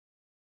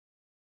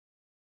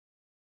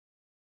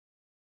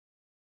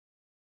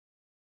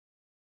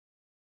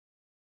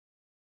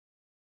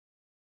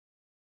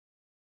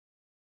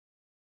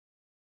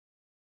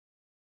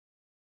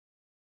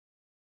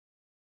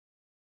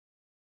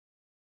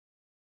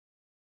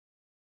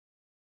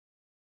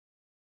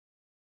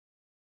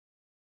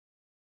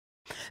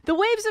The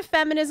waves of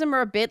feminism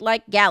are a bit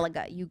like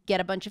Galaga. You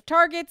get a bunch of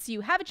targets,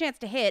 you have a chance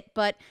to hit,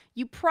 but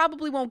you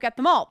probably won't get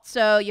them all.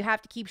 So you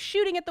have to keep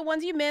shooting at the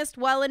ones you missed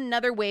while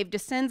another wave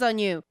descends on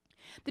you.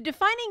 The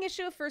defining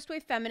issue of first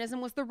wave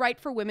feminism was the right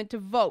for women to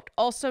vote,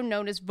 also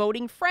known as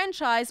voting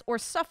franchise or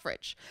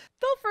suffrage.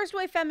 Though first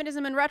wave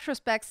feminism in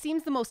retrospect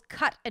seems the most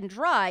cut and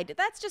dried,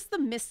 that's just the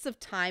mists of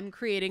time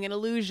creating an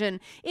illusion.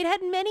 It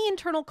had many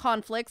internal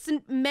conflicts,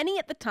 and many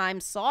at the time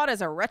saw it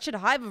as a wretched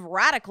hive of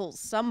radicals,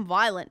 some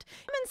violent.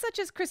 Women such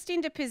as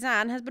Christine de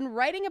Pizan has been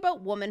writing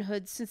about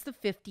womanhood since the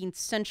 15th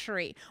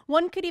century.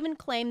 One could even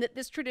claim that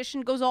this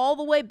tradition goes all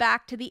the way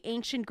back to the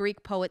ancient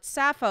Greek poet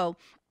Sappho.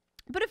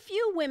 But a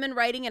few women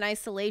writing in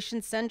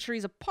isolation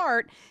centuries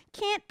apart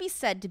can't be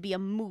said to be a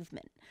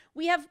movement.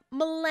 We have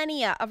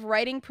millennia of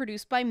writing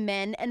produced by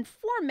men and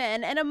for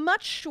men, and a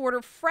much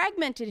shorter,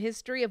 fragmented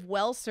history of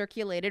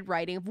well-circulated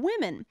writing of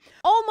women.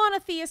 All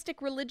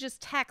monotheistic religious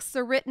texts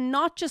are written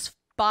not just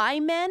by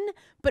men,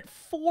 but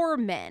for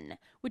men,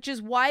 which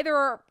is why there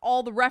are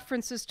all the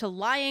references to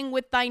lying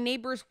with thy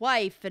neighbor's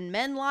wife and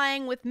men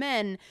lying with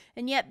men,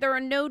 and yet there are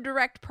no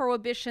direct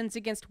prohibitions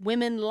against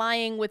women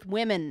lying with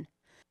women.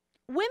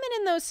 Women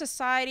in those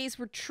societies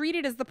were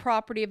treated as the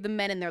property of the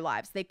men in their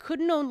lives. They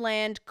couldn't own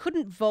land,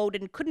 couldn't vote,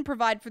 and couldn't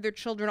provide for their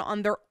children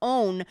on their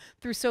own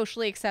through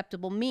socially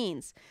acceptable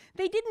means.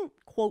 They didn't,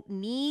 quote,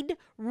 need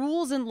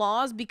rules and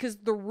laws because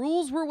the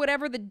rules were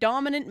whatever the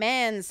dominant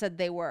man said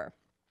they were.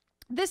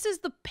 This is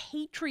the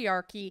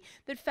patriarchy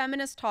that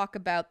feminists talk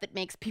about that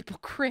makes people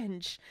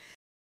cringe.